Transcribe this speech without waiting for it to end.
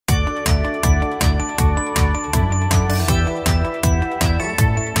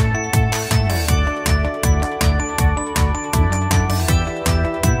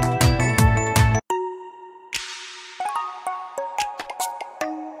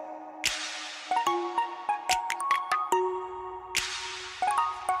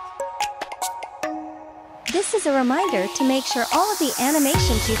This is a reminder to make sure all of the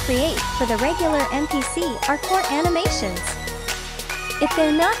animations you create for the regular NPC are core animations. If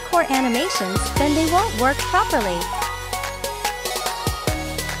they're not core animations, then they won't work properly.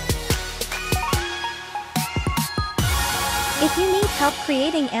 If you need help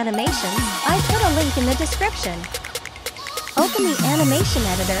creating animations, I put a link in the description. Open the animation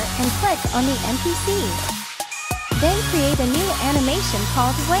editor and click on the NPC. Then create a new animation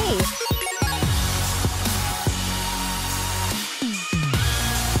called Wave.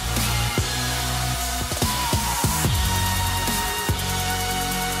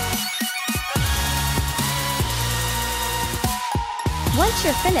 Once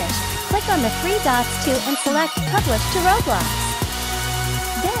you're finished, click on the three dots and select Publish to ROBLOX.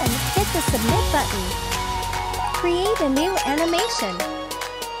 Then, hit the Submit button. Create a new animation.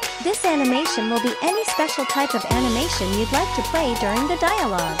 This animation will be any special type of animation you'd like to play during the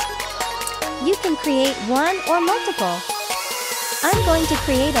dialogue. You can create one or multiple. I'm going to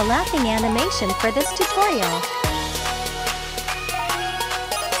create a laughing animation for this tutorial.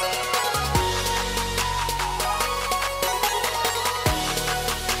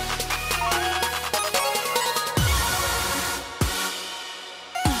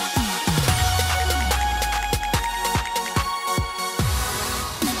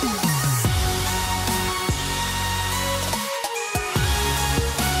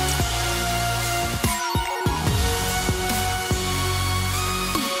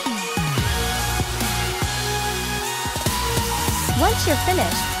 Once you're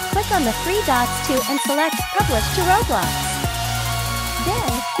finished, click on the three dots and select Publish to ROBLOX. Then,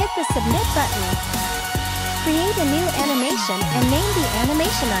 hit the Submit button. Create a new animation and name the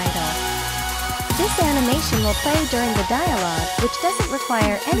animation idle. This animation will play during the dialogue, which doesn't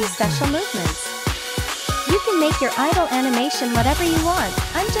require any special movements. You can make your idle animation whatever you want.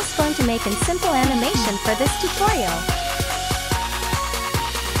 I'm just going to make a simple animation for this tutorial.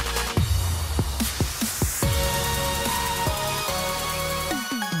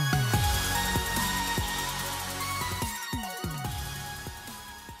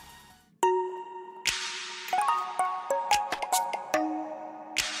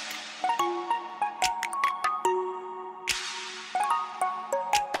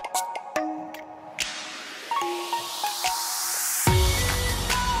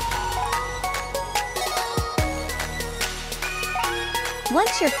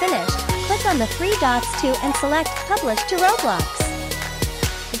 Once you're finished, click on the three dots and select Publish to ROBLOX.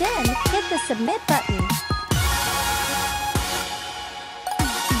 Then, hit the Submit button.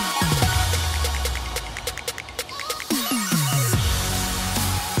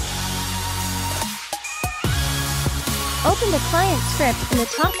 Open the client script in the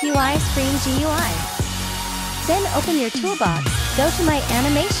top UI screen GUI. Then open your toolbox, go to My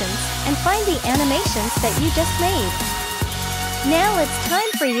Animations, and find the animations that you just made. Now it's time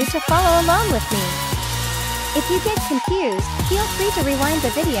for you to follow along with me. If you get confused, feel free to rewind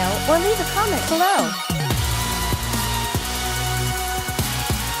the video or leave a comment below.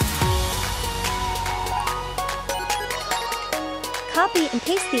 Copy and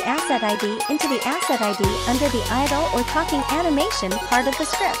paste the asset ID into the asset ID under the idle or talking animation part of the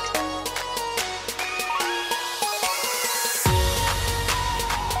script.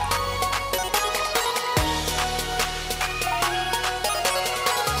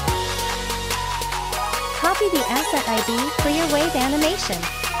 Copy the asset ID for your wave animation.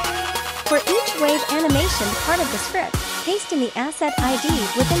 For each wave animation part of the script, paste in the asset ID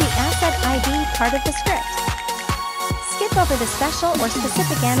within the asset ID part of the script. Skip over the special or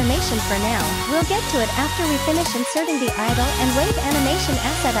specific animation for now. We'll get to it after we finish inserting the idle and wave animation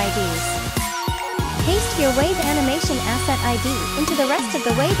asset IDs. Paste your wave animation asset ID into the rest of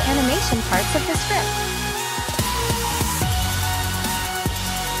the wave animation parts of the script.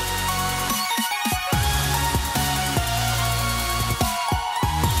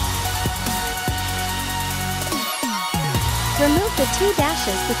 Remove the two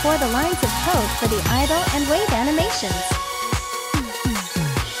dashes before the lines of code for the idle and wave animations.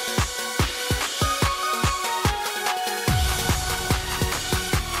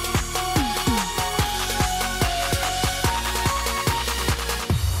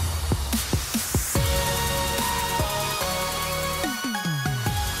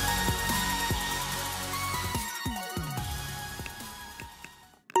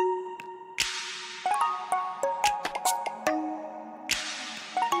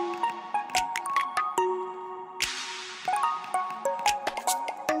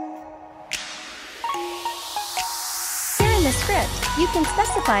 In the script, you can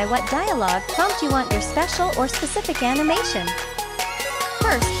specify what dialogue prompt you want your special or specific animation.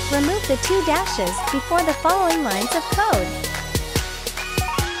 First, remove the 2 dashes before the following lines of code.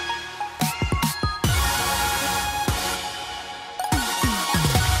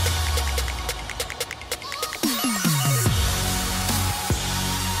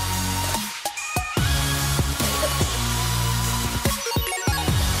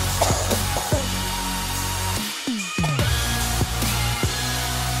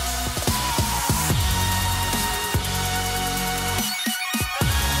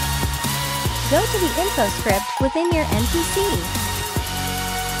 Go to the info script within your NPC.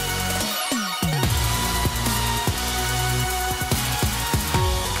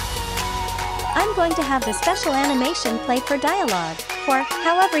 I'm going to have the special animation play for dialogue, or,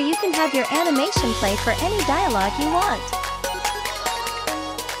 however, you can have your animation play for any dialogue you want.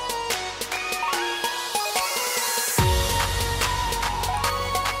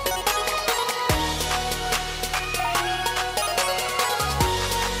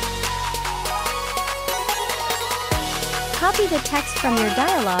 Copy the text from your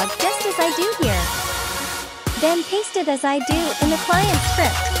dialogue just as I do here. Then paste it as I do in the client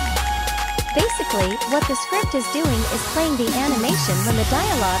script. Basically, what the script is doing is playing the animation when the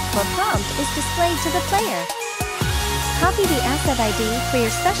dialogue or prompt is displayed to the player. Copy the asset ID for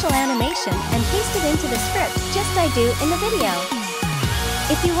your special animation and paste it into the script just as I do in the video.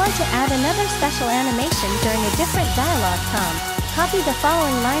 If you want to add another special animation during a different dialogue prompt, copy the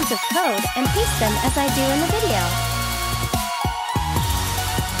following lines of code and paste them as I do in the video.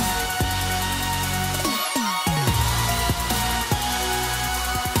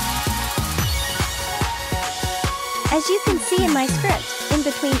 As you can see in my script, in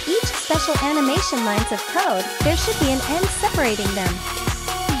between each special animation lines of code, there should be an end separating them.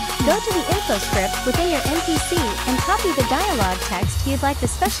 Go to the info script within your NPC and copy the dialogue text you'd like the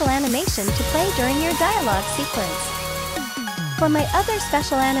special animation to play during your dialogue sequence. For my other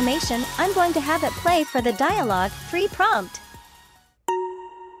special animation, I'm going to have it play for the dialogue free prompt.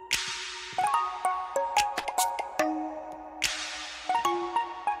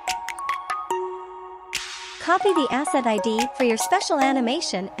 Copy the asset ID for your special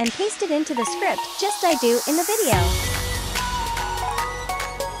animation and paste it into the script just as I do in the video.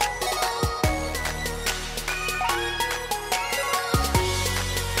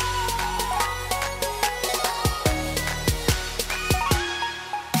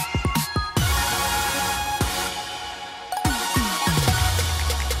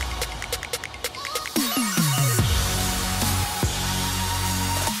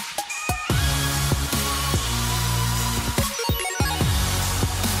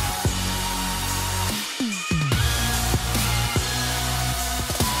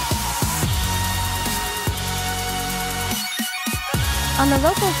 On the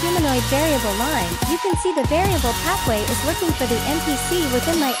local humanoid variable line, you can see the variable pathway is looking for the NPC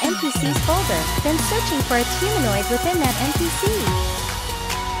within my NPCs folder, then searching for its humanoid within that NPC.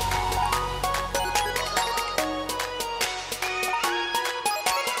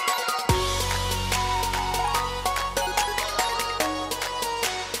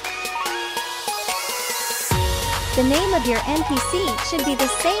 The name of your NPC should be the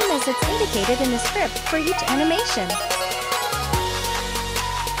same as it's indicated in the script for each animation.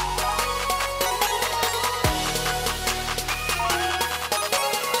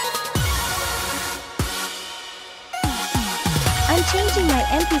 I'm changing my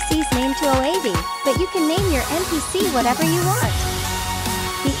NPC's name to OAV, but you can name your NPC whatever you want.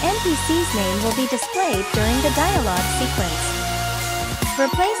 The NPC's name will be displayed during the dialogue sequence.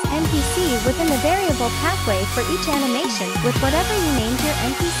 Replace NPC within the variable pathway for each animation with whatever you named your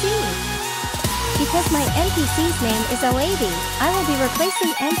NPC. Because my NPC's name is OAV, I will be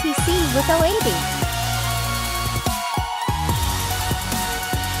replacing NPC with OAV.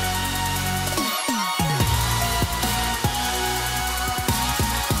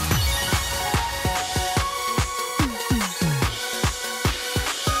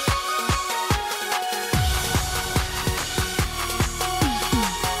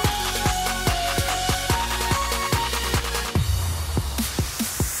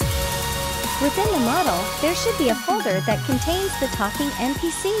 Within the model, there should be a folder that contains the talking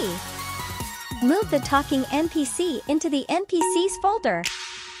NPC. Move the talking NPC into the NPCs folder.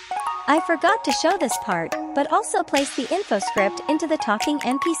 I forgot to show this part, but also place the info script into the talking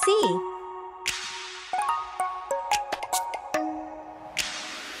NPC.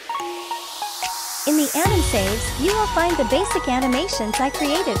 In the anim saves, you will find the basic animations I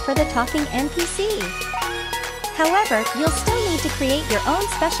created for the talking NPC. However, you'll still need to create your own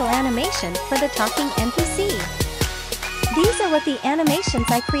special animation for the talking NPC. These are what the animations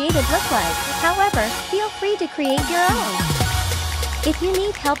I created look like, however, feel free to create your own. If you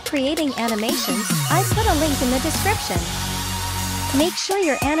need help creating animations, I put a link in the description. Make sure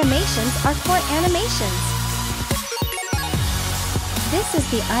your animations are core animations. This is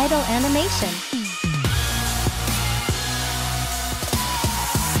the idle animation.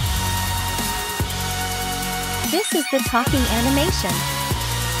 This is the talking animation.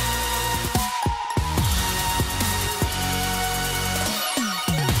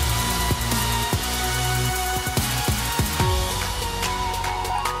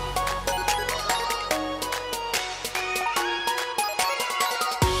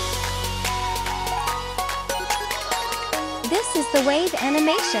 This is the wave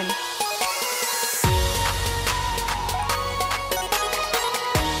animation.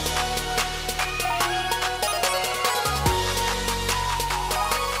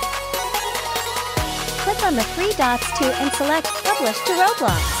 Click on the three dots and select Publish to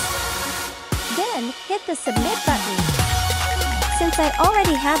Roblox. Then, hit the Submit button. Since I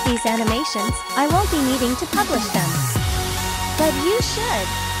already have these animations, I won't be needing to publish them. But you should.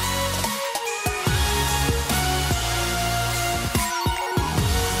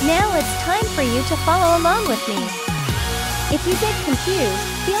 Now it's time for you to follow along with me. If you get confused,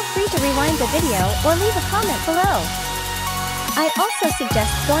 feel free to rewind the video or leave a comment below. I also suggest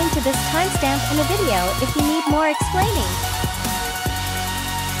going to this timestamp in the video if you need more explaining.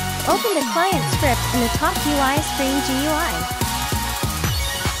 Open the client script in the top UI screen GUI.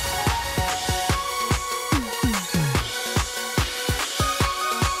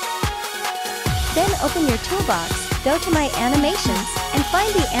 Then open your toolbox, go to My Animations, and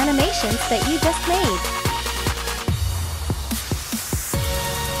find the animations that you just made.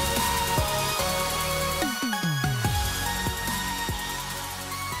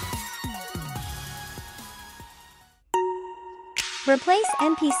 Replace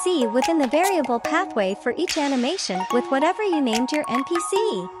NPC within the variable pathway for each animation with whatever you named your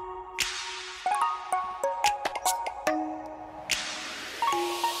NPC.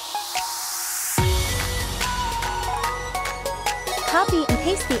 Copy and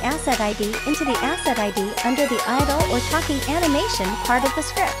paste the asset ID into the asset ID under the idle or talking animation part of the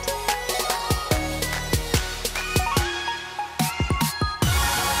script.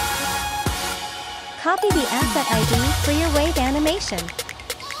 Copy the asset ID for your wave animation.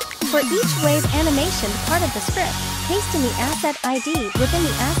 For each wave animation part of the script, paste in the asset ID within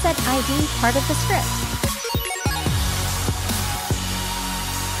the asset ID part of the script.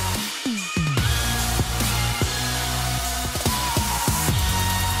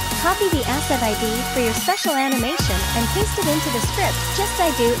 Copy the asset ID for your special animation and paste it into the script just as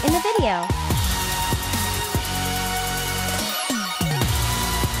I do in the video.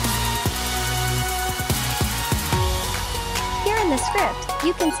 Here in the script,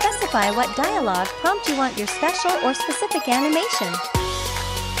 you can specify what dialogue prompt you want your special or specific animation.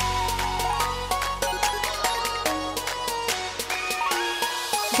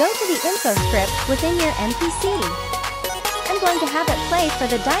 Go to the info script within your NPC. I'm going to have it play for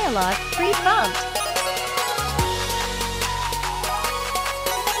the dialogue free prompt.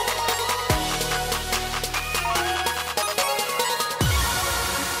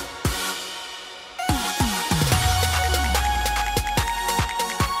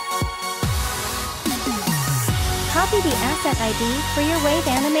 Copy the asset ID for your wave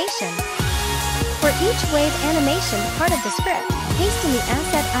animation. For each wave animation part of the script, paste in the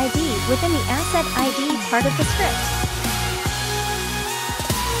asset ID within the asset ID part of the script.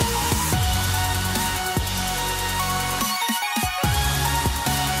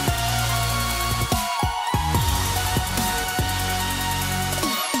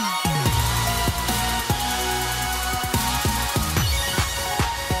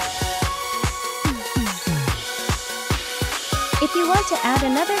 If you want to add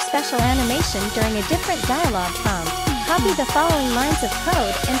another special animation during a different dialogue prompt, copy the following lines of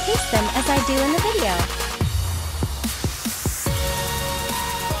code and paste them as I do in the video.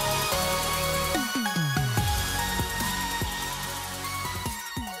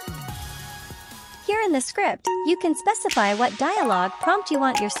 Here in the script, you can specify what dialogue prompt you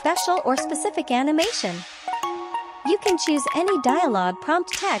want your special or specific animation. You can choose any dialogue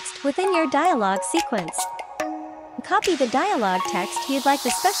prompt text within your dialogue sequence. Copy the dialogue text you'd like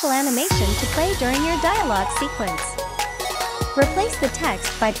the special animation to play during your dialogue sequence. Replace the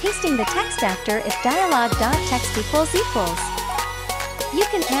text by pasting the text after if dialogue.text equals. You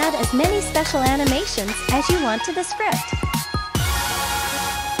can add as many special animations as you want to the script.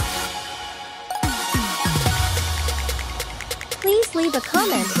 Please leave a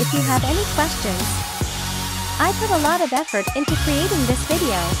comment if you have any questions. I put a lot of effort into creating this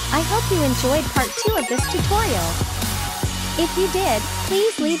video. I hope you enjoyed part 2 of this tutorial. If you did,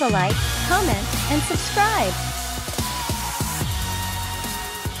 please leave a like, comment, and subscribe.